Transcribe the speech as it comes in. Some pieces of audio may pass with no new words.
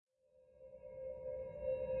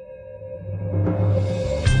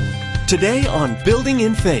Today on Building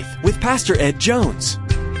in Faith with Pastor Ed Jones.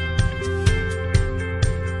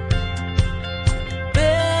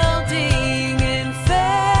 Building in Faith.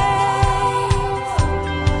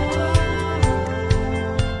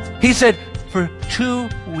 He said, for 2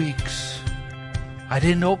 weeks, I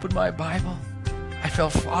didn't open my Bible. I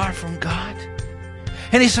felt far from God.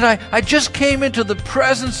 And he said, I just came into the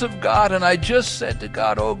presence of God and I just said to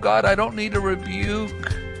God, oh God, I don't need a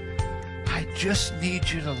rebuke. I just need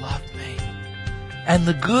you to love me. And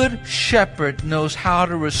the good shepherd knows how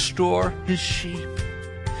to restore his sheep.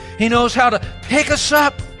 He knows how to pick us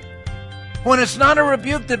up when it's not a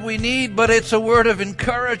rebuke that we need, but it's a word of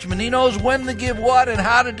encouragement. He knows when to give what and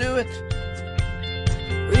how to do it.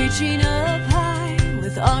 Reaching up high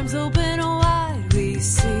with arms open wide, we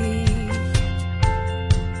see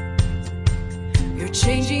you're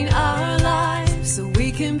changing our lives so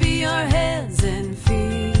we can be your hands and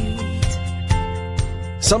feet.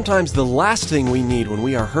 Sometimes the last thing we need when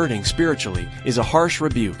we are hurting spiritually is a harsh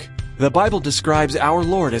rebuke. The Bible describes our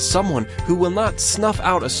Lord as someone who will not snuff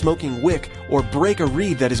out a smoking wick or break a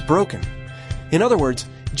reed that is broken. In other words,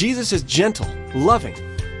 Jesus is gentle, loving,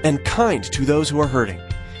 and kind to those who are hurting.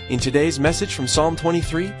 In today's message from Psalm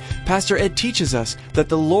 23, Pastor Ed teaches us that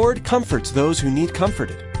the Lord comforts those who need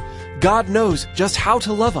comforted. God knows just how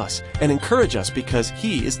to love us and encourage us because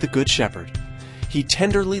He is the Good Shepherd. He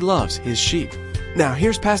tenderly loves His sheep. Now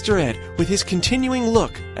here's Pastor Ed with his continuing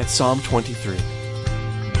look at Psalm 23.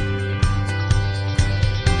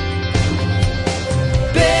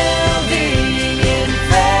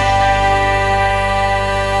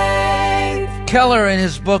 Keller, in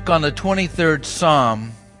his book on the 23rd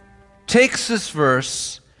Psalm, takes this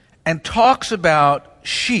verse and talks about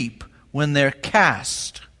sheep when they're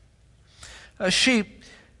cast. A sheep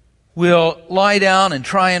will lie down and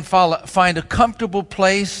try and find a comfortable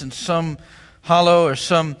place in some hollow or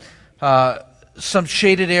some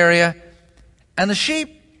shaded area, and the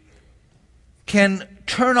sheep can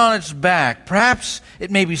turn on its back. Perhaps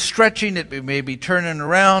it may be stretching, it may be turning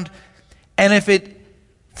around, and if it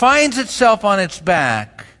finds itself on its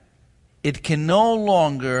back, it can no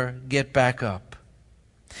longer get back up.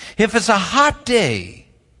 If it's a hot day,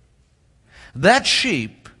 that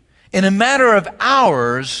sheep, in a matter of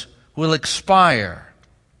hours, will expire.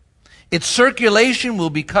 Its circulation will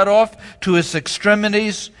be cut off to its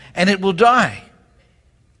extremities, and it will die.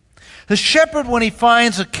 The shepherd, when he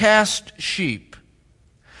finds a cast sheep,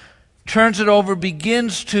 turns it over,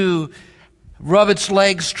 begins to rub its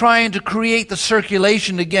legs, trying to create the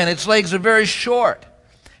circulation again. Its legs are very short.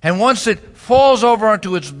 And once it falls over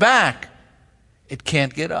onto its back, it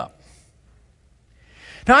can't get up.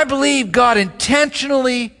 Now, I believe God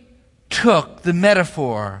intentionally took the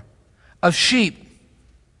metaphor of sheep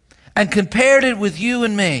and compared it with you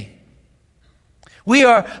and me. We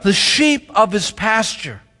are the sheep of His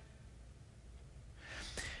pasture.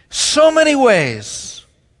 So many ways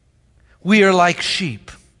we are like sheep.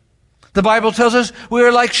 The Bible tells us we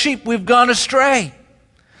are like sheep. We've gone astray.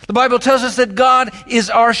 The Bible tells us that God is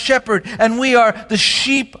our shepherd and we are the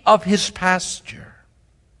sheep of His pasture.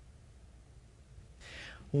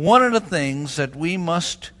 One of the things that we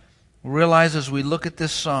must realize as we look at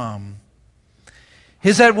this psalm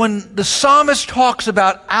is that when the psalmist talks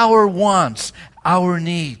about our wants, our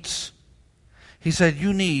needs, he said,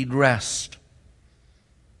 you need rest.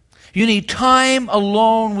 You need time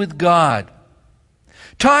alone with God.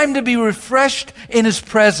 Time to be refreshed in His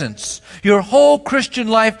presence. Your whole Christian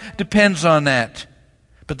life depends on that.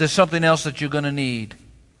 But there's something else that you're going to need.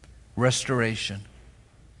 Restoration.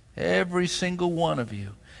 Every single one of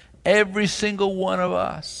you. Every single one of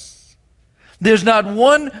us. There's not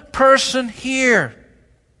one person here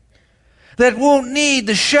that won't need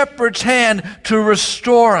the shepherd's hand to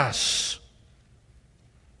restore us.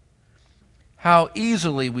 How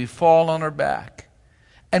easily we fall on our back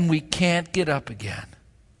and we can't get up again.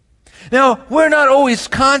 Now, we're not always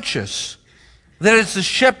conscious that it's the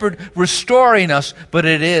shepherd restoring us, but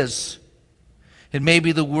it is. It may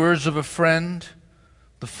be the words of a friend,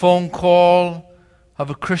 the phone call of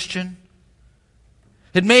a Christian.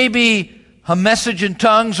 It may be a message in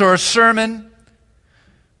tongues or a sermon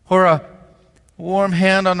or a warm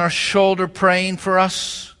hand on our shoulder praying for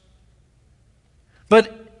us.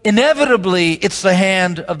 But inevitably, it's the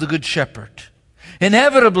hand of the Good Shepherd.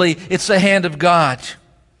 Inevitably, it's the hand of God.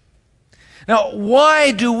 Now, why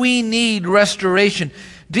do we need restoration?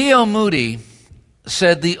 D.L. Moody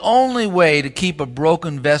said the only way to keep a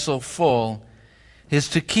broken vessel full is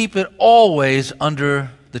to keep it always under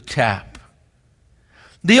the tap.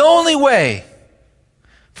 The only way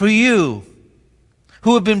for you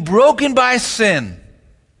who have been broken by sin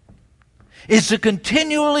is to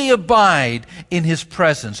continually abide in His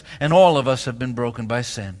presence. And all of us have been broken by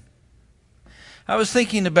sin. I was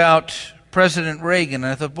thinking about President Reagan,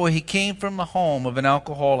 and I thought, boy, he came from the home of an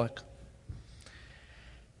alcoholic.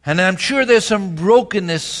 And I'm sure there's some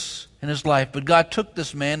brokenness in his life, but God took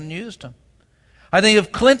this man and used him. I think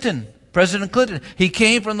of Clinton, President Clinton. He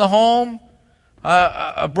came from the home,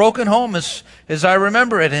 a broken home as I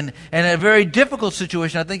remember it, and a very difficult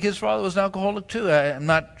situation. I think his father was an alcoholic too. I'm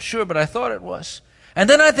not sure, but I thought it was. And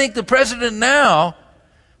then I think the president now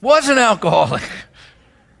was an alcoholic.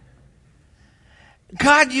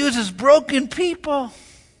 God uses broken people.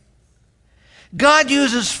 God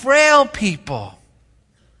uses frail people.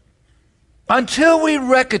 Until we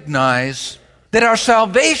recognize that our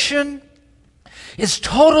salvation is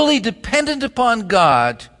totally dependent upon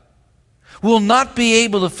God, we'll not be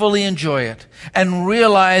able to fully enjoy it and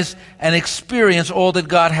realize and experience all that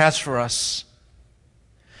God has for us.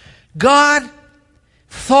 God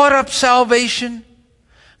thought up salvation.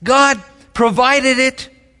 God provided it.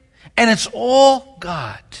 And it's all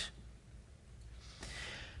God.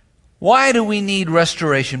 Why do we need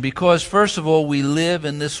restoration? Because, first of all, we live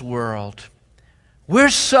in this world. We're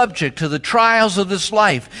subject to the trials of this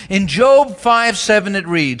life. In Job 5:7 it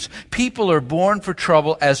reads, people are born for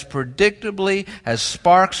trouble as predictably as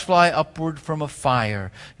sparks fly upward from a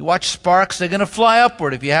fire. You watch sparks, they're going to fly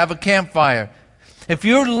upward if you have a campfire. If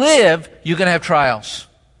you live, you're going to have trials.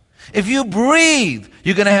 If you breathe,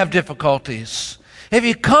 you're going to have difficulties. If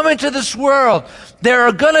you come into this world, there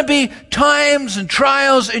are going to be times and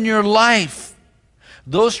trials in your life.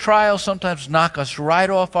 Those trials sometimes knock us right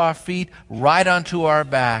off our feet, right onto our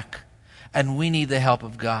back, and we need the help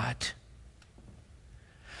of God.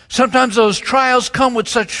 Sometimes those trials come with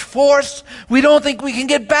such force, we don't think we can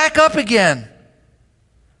get back up again.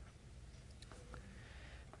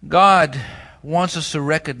 God wants us to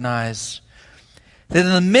recognize that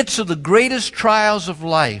in the midst of the greatest trials of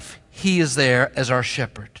life, He is there as our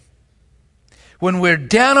shepherd. When we're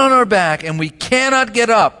down on our back and we cannot get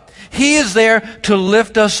up, He is there to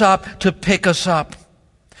lift us up, to pick us up.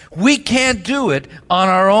 We can't do it on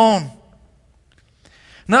our own.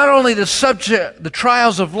 Not only the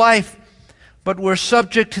trials of life, but we're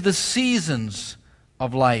subject to the seasons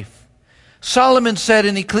of life. Solomon said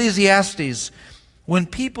in Ecclesiastes, when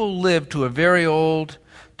people live to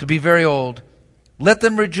be very old, let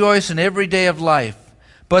them rejoice in every day of life,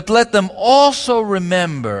 but let them also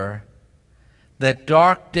remember that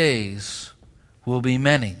dark days will be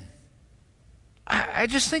many. I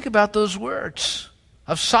just think about those words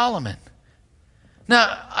of Solomon.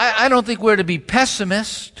 Now, I don't think we're to be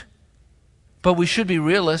pessimist, but we should be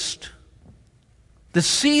realist. The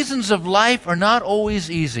seasons of life are not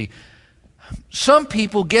always easy. Some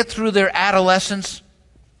people get through their adolescence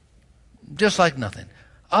just like nothing.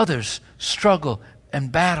 Others struggle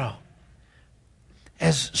and battle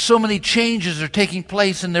as so many changes are taking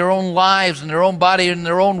place in their own lives, in their own body, in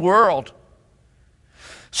their own world.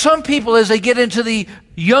 Some people, as they get into the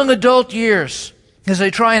young adult years, as they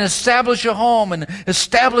try and establish a home and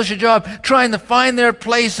establish a job, trying to find their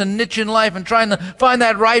place and niche in life and trying to find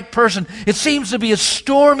that right person, it seems to be a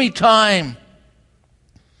stormy time.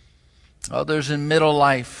 Others in middle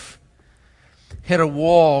life hit a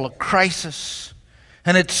wall, a crisis,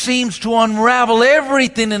 and it seems to unravel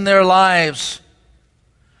everything in their lives.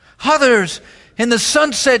 Others in the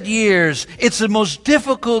sunset years, it's the most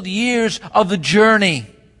difficult years of the journey.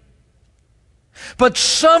 But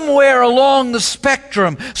somewhere along the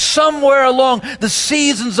spectrum, somewhere along the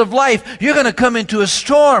seasons of life, you're going to come into a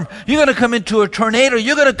storm. You're going to come into a tornado.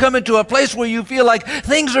 You're going to come into a place where you feel like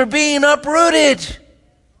things are being uprooted.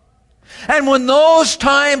 And when those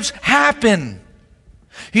times happen,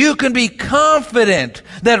 you can be confident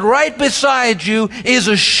that right beside you is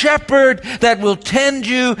a shepherd that will tend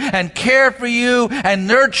you and care for you and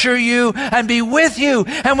nurture you and be with you.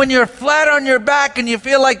 And when you're flat on your back and you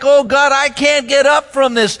feel like, oh God, I can't get up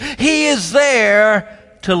from this, He is there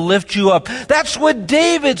to lift you up. That's what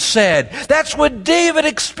David said. That's what David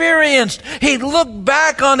experienced. He looked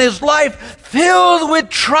back on his life filled with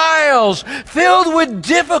trials, filled with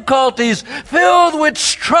difficulties, filled with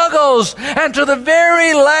struggles, and to the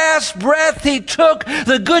very last breath he took,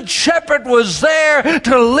 the Good Shepherd was there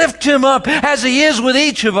to lift him up as He is with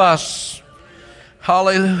each of us.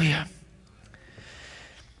 Hallelujah.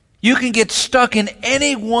 You can get stuck in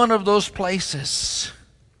any one of those places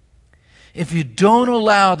if you don't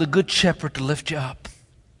allow the Good Shepherd to lift you up.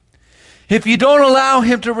 If you don't allow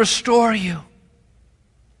Him to restore you.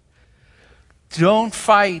 Don't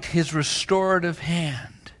fight His restorative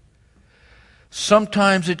hand.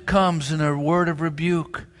 Sometimes it comes in a word of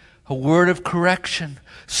rebuke, a word of correction.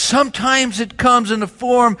 Sometimes it comes in a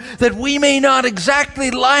form that we may not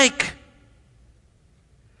exactly like.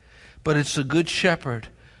 But it's the Good Shepherd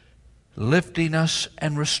lifting us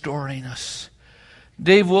and restoring us.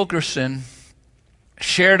 Dave Wilkerson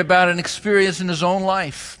shared about an experience in his own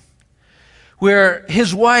life where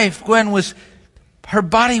his wife, Gwen, her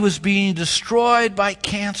body was being destroyed by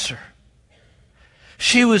cancer.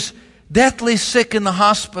 She was deathly sick in the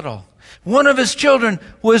hospital. One of his children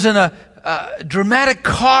was in a dramatic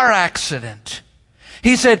car accident.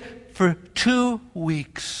 He said, for 2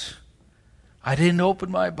 weeks, I didn't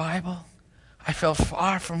open my Bible. I felt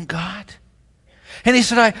far from God. And he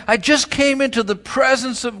said, I just came into the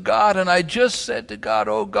presence of God and I just said to God,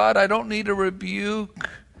 oh God, I don't need a rebuke.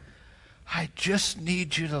 I just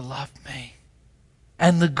need you to love me.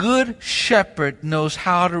 And the Good Shepherd knows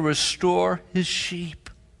how to restore his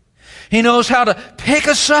sheep. He knows how to pick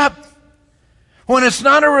us up when it's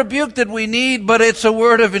not a rebuke that we need, but it's a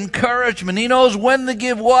word of encouragement. He knows when to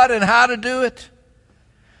give what and how to do it.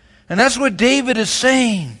 And that's what David is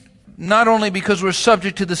saying. Not only because we're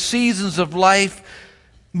subject to the seasons of life,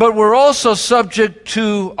 but we're also subject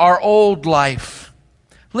to our old life.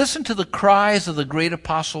 Listen to the cries of the great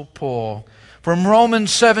apostle Paul from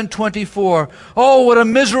Romans 7:24. Oh, what a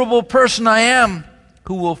miserable person I am!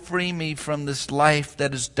 Who will free me from this life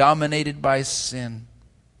that is dominated by sin?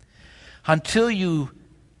 Until you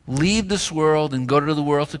leave this world and go to the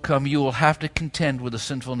world to come, you will have to contend with a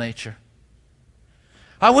sinful nature.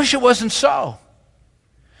 I wish it wasn't so.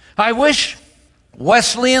 I wish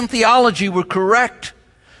Wesleyan theology were correct,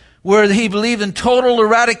 where he believed in total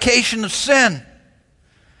eradication of sin.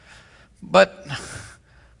 But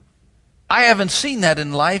I haven't seen that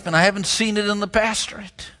in life, and I haven't seen it in the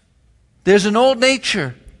pastorate. There's an old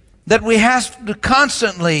nature that we have to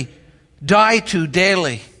constantly die to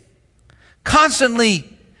daily, constantly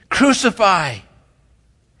crucify.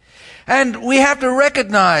 And we have to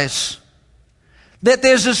recognize that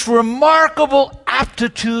there's this remarkable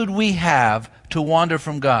aptitude we have to wander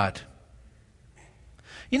from God.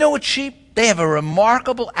 You know what, sheep? They have a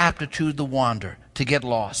remarkable aptitude to wander, to get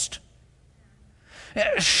lost.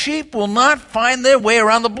 Sheep will not find their way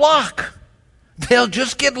around the block. They'll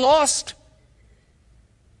just get lost.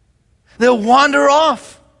 They'll wander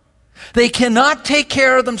off. They cannot take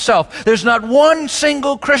care of themselves. There's not one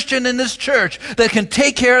single Christian in this church that can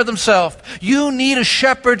take care of themselves. You need a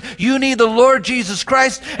shepherd. You need the Lord Jesus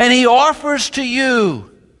Christ, and He offers to you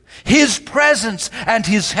His presence and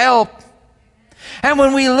His help. And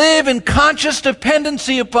when we live in conscious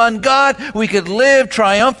dependency upon God, we could live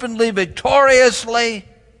triumphantly, victoriously,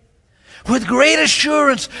 with great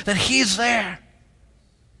assurance that He's there.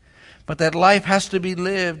 But that life has to be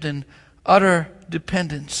lived in utter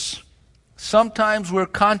dependence. Sometimes we're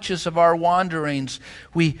conscious of our wanderings.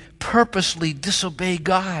 We purposely disobey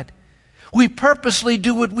God. We purposely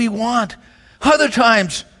do what we want. Other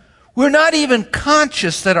times, we're not even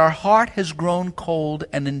conscious that our heart has grown cold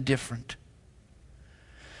and indifferent.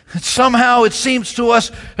 And somehow it seems to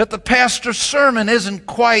us that the pastor's sermon isn't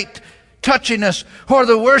quite touching us, or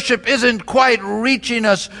the worship isn't quite reaching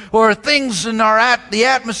us, or things in the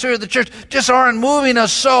atmosphere of the church just aren't moving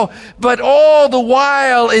us so, but all the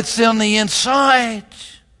while it's on the inside.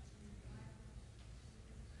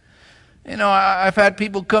 You know, I've had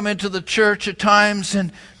people come into the church at times,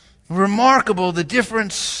 and remarkable the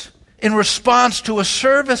difference in response to a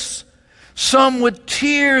service. Some with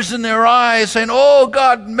tears in their eyes saying, oh,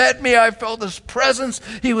 God met me, I felt His presence,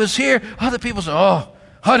 He was here. Other people say, oh,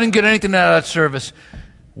 I didn't get anything out of that service.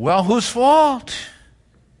 Well, whose fault?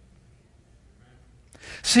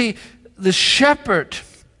 See, the shepherd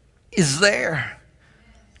is there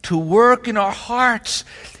to work in our hearts,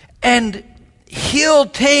 and He'll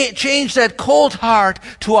change that cold heart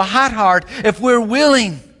to a hot heart if we're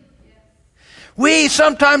willing. We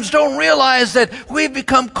sometimes don't realize that we've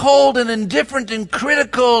become cold and indifferent and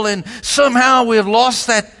critical, and somehow we have lost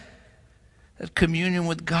that communion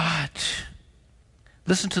with God.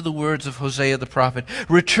 Listen to the words of Hosea the prophet.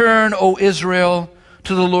 Return, O Israel,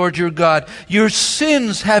 to the Lord your God. Your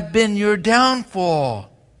sins have been your downfall.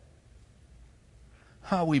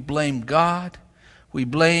 We blame God. We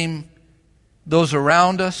blame those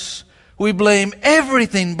around us. We blame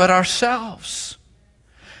everything but ourselves.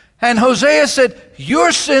 And Hosea said,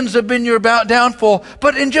 your sins have been your downfall.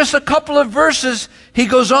 But in just a couple of verses, he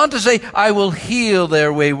goes on to say, I will heal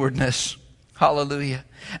their waywardness. Hallelujah.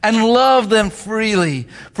 And love them freely,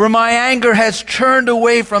 for my anger has turned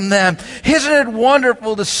away from them. Isn't it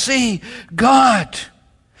wonderful to see God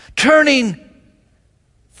turning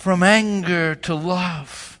from anger to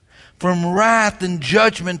love, from wrath and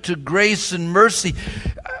judgment to grace and mercy?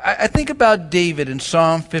 I think about David in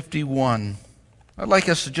Psalm 51. I'd like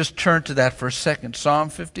us to just turn to that for a second. Psalm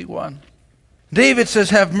 51. David says,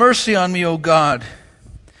 "Have mercy on me, O God,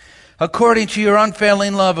 according to your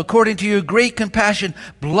unfailing love, according to your great compassion,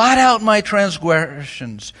 blot out my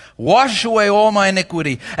transgressions, wash away all my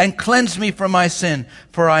iniquity, and cleanse me from my sin.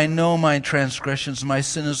 For I know my transgressions, my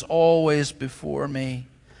sin is always before me.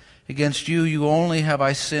 Against you only have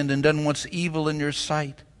I sinned and done what's evil in your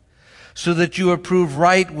sight, so that you are proved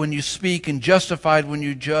right when you speak and justified when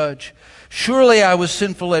you judge. Surely I was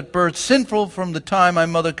sinful at birth, sinful from the time my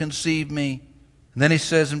mother conceived me." And then he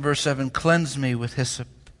says in verse 7, "Cleanse me with hyssop,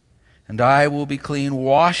 and I will be clean.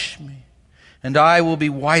 Wash me, and I will be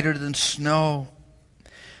whiter than snow.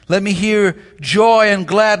 Let me hear joy and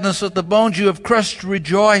gladness. Let the bones you have crushed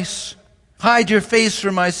rejoice. Hide your face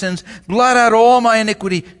from my sins. Blot out all my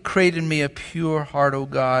iniquity. Create in me a pure heart, O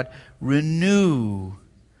God. Renew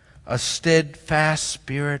a steadfast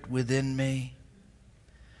spirit within me."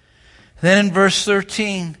 Then in verse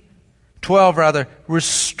 12,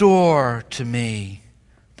 "Restore to me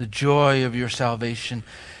the joy of your salvation."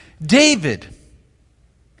 David,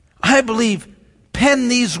 I believe,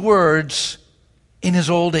 penned these words in his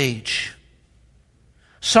old age.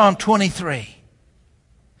 Psalm 23.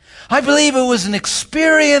 I believe it was an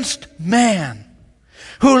experienced man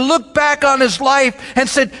who looked back on his life and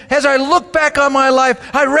said, as I look back on my life,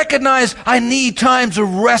 I recognize I need times of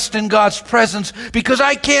rest in God's presence because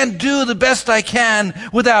I can't do the best I can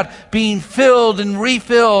without being filled and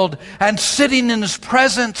refilled and sitting in His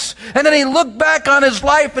presence. And then he looked back on his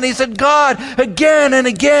life and he said, "God, again and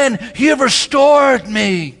again, you have restored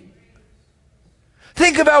me."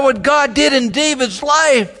 Think about what God did in David's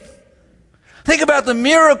life. Think about the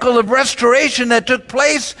miracle of restoration that took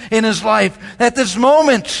place in his life at this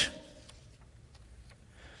moment.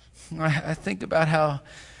 I think about how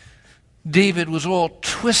David was all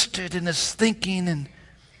twisted in his thinking and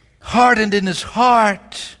hardened in his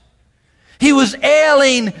heart. He was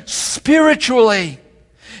ailing spiritually.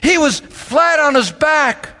 He was flat on his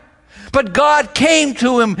back. But God came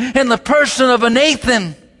to him in the person of a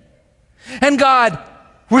Nathan. And God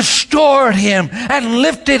restored him and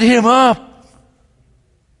lifted him up.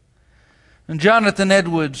 And Jonathan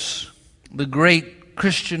Edwards, the great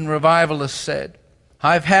Christian revivalist, said,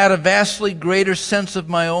 "I've had a vastly greater sense of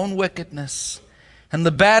my own wickedness and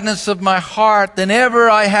the badness of my heart than ever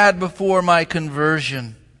I had before my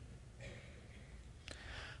conversion."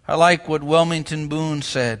 I like what Wilmington Boone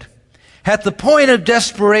said. "At the point of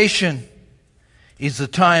desperation is the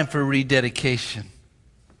time for rededication."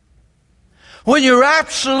 When you're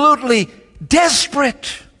absolutely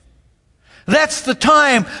desperate, that's the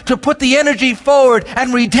time to put the energy forward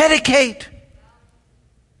and rededicate.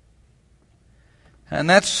 And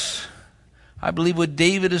that's, I believe, what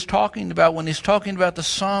David is talking about when he's talking about the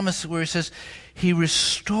psalmist, where he says, "He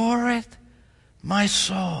restoreth my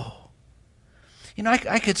soul." You know,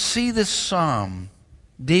 I could see this psalm,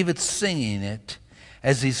 David singing it,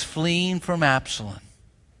 as he's fleeing from Absalom.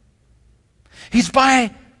 He's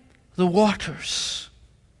by the waters.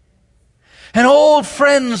 And old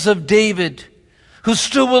friends of David, who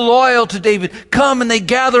still were loyal to David, come and they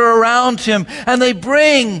gather around him and they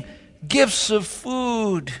bring gifts of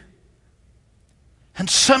food and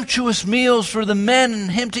sumptuous meals for the men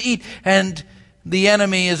and him to eat. And the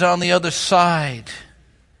enemy is on the other side.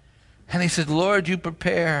 And he said, "Lord, you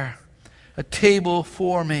prepare a table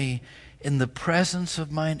for me in the presence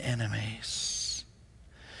of mine enemies."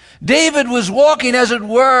 David was walking, as it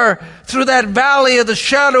were, through that valley of the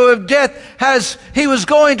shadow of death as he was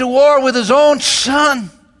going to war with his own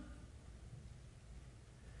son.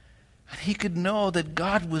 And he could know that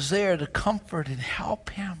God was there to comfort and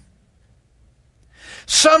help him.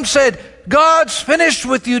 Some said, "God's finished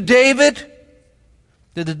with you, David."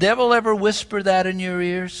 Did the devil ever whisper that in your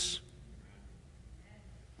ears?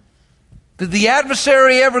 Did the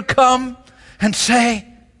adversary ever come and say,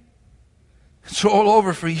 "It's all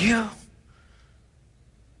over for you"?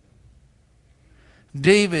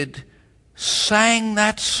 David sang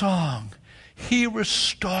that song, "He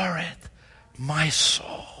restoreth my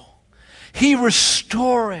soul. He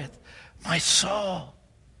restoreth my soul."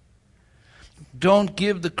 Don't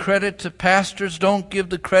give the credit to pastors. Don't give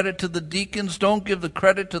the credit to the deacons. Don't give the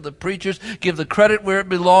credit to the preachers. Give the credit where it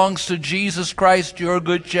belongs to Jesus Christ, your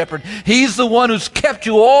good shepherd. He's the one who's kept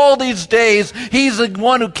you all these days. He's the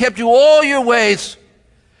one who kept you all your ways.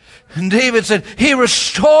 And David said, "He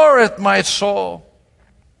restoreth my soul."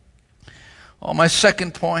 Oh, my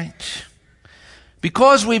second point.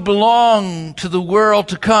 Because we belong to the world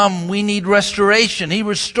to come, we need restoration. He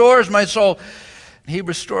restores my soul. He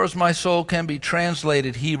restores my soul can be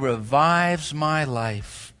translated, He revives my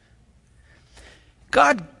life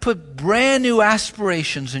God put brand new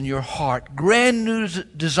aspirations in your heart, brand new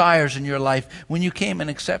desires in your life when you came and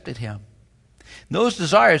accepted Him. Those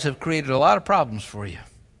desires have created a lot of problems for you.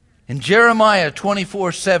 In Jeremiah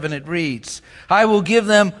 24:7 it reads, I will give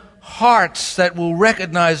them hearts that will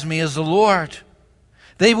recognize me as the Lord.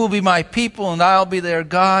 They will be my people and I'll be their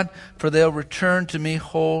God, for they'll return to me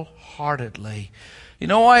wholeheartedly. You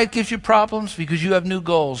know why it gives you problems? Because you have new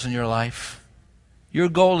goals in your life. Your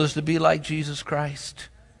goal is to be like Jesus Christ.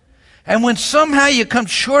 And when somehow you come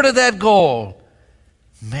short of that goal,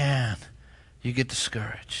 man, you get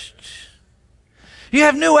discouraged. You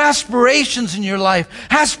have new aspirations in your life,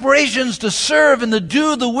 aspirations to serve and to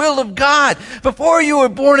do the will of God. Before you were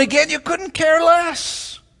born again, you couldn't care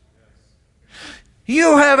less.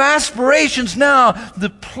 You have aspirations now to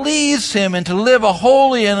please Him and to live a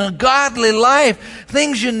holy and a godly life.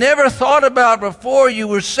 Things you never thought about before you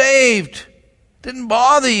were saved. Didn't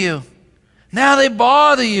bother you. Now they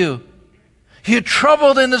bother you. You're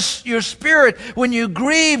troubled in your spirit when you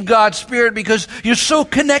grieve God's Spirit because you're so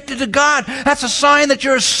connected to God. That's a sign that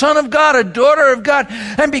you're a son of God, a daughter of God.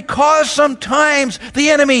 And because sometimes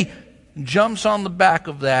the enemy jumps on the back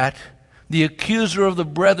of that, the accuser of the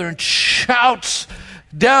brethren shouts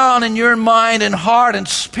down in your mind and heart and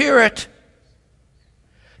spirit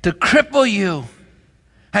to cripple you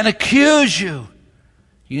and accuse you.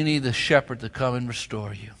 You need the shepherd to come and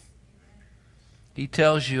restore you. He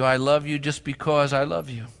tells you, I love you just because I love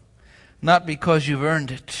you, not because you've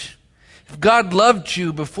earned it. If God loved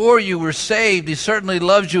you before you were saved, He certainly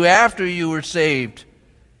loves you after you were saved.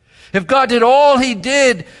 If God did all He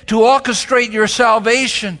did to orchestrate your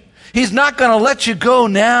salvation, He's not going to let you go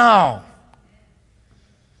now.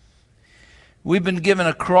 We've been given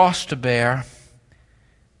a cross to bear.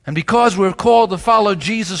 And because we're called to follow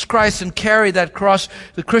Jesus Christ and carry that cross,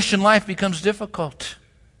 the Christian life becomes difficult.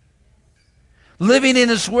 Living in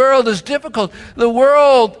this world is difficult. The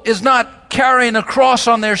world is not carrying a cross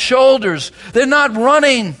on their shoulders. They're not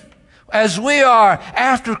running as we are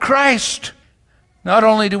after Christ. Not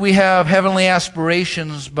only do we have heavenly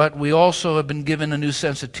aspirations, but we also have been given a new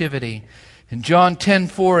sensitivity. In John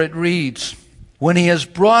 10:4 it reads, when He has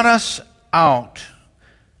brought out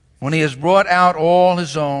all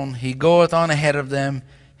His own, He goeth on ahead of them.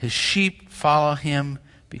 His sheep follow Him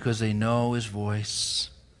because they know His voice.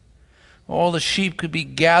 All the sheep could be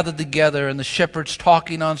gathered together and the shepherd's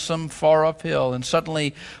talking on some far up hill, and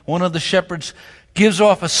suddenly one of the shepherds gives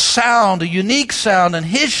off a sound, a unique sound, and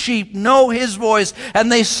his sheep know His voice, and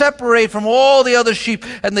they separate from all the other sheep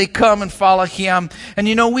and they come and follow Him. And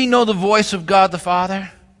you know, we know the voice of God the Father,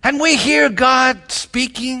 and we hear God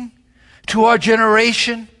speaking to our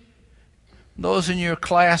generation. Those in your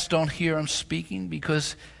class don't hear Him speaking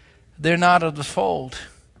because they're not of the fold.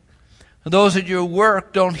 Those at your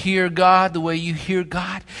work don't hear God the way you hear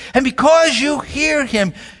God. And because you hear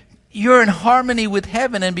Him, you're in harmony with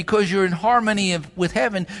heaven. And because you're in harmony with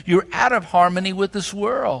heaven, you're out of harmony with this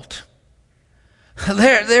world.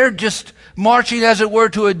 They're just marching, as it were,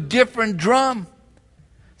 to a different drum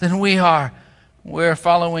than we are. We're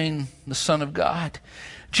following the Son of God.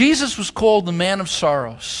 Jesus was called the man of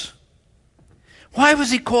sorrows. Why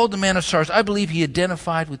was He called the man of sorrows? I believe He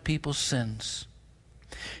identified with people's sins.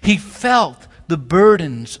 He felt the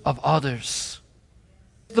burdens of others.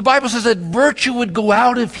 The Bible says that virtue would go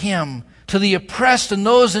out of Him to the oppressed and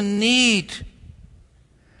those in need.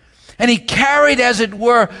 And He carried, as it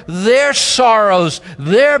were, their sorrows,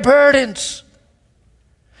 their burdens.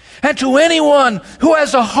 And to anyone who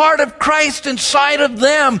has the heart of Christ inside of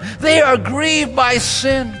them, they are grieved by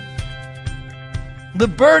sin. The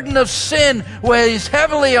burden of sin weighs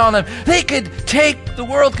heavily on them. The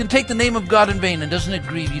world can take the name of God in vain. And doesn't it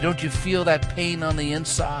grieve you? Don't you feel that pain on the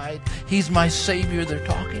inside? He's my Savior they're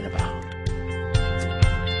talking about.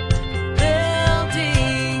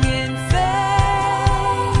 Building in faith.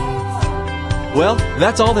 Well,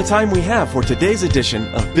 that's all the time we have for today's edition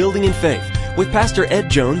of Building in Faith with Pastor Ed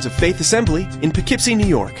Jones of Faith Assembly in Poughkeepsie, New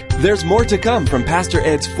York. There's more to come from Pastor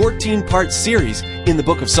Ed's 14-part series in the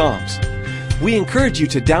book of Psalms. We encourage you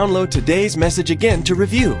to download today's message again to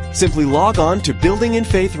review. Simply log on to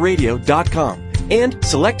buildinginfaithradio.com and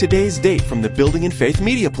select today's date from the Building in Faith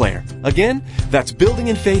media player. Again, that's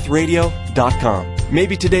buildinginfaithradio.com.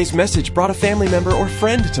 Maybe today's message brought a family member or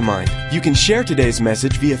friend to mind. You can share today's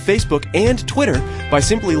message via Facebook and Twitter by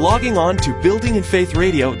simply logging on to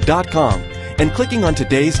buildinginfaithradio.com and clicking on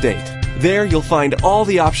today's date. There you'll find all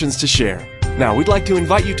the options to share. Now, we'd like to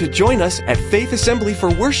invite you to join us at Faith Assembly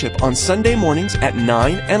for worship on Sunday mornings at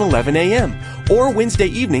 9 and 11 a.m. or Wednesday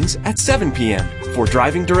evenings at 7 p.m. For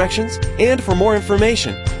driving directions and for more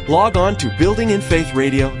information, log on to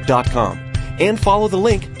buildinginfaithradio.com. and follow the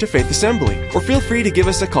link to Faith Assembly, or feel free to give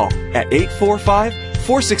us a call at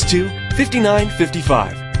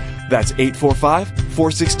 845-462-5955. That's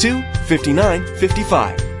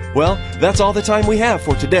 845-462-5955. Well, that's all the time we have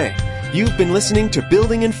for today. You've been listening to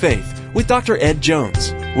Building in Faith with Dr. Ed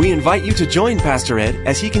Jones. We invite you to join Pastor Ed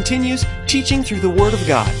as he continues teaching through the Word of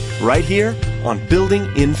God right here on Building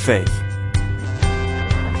in Faith.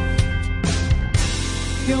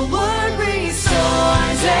 Your word restores.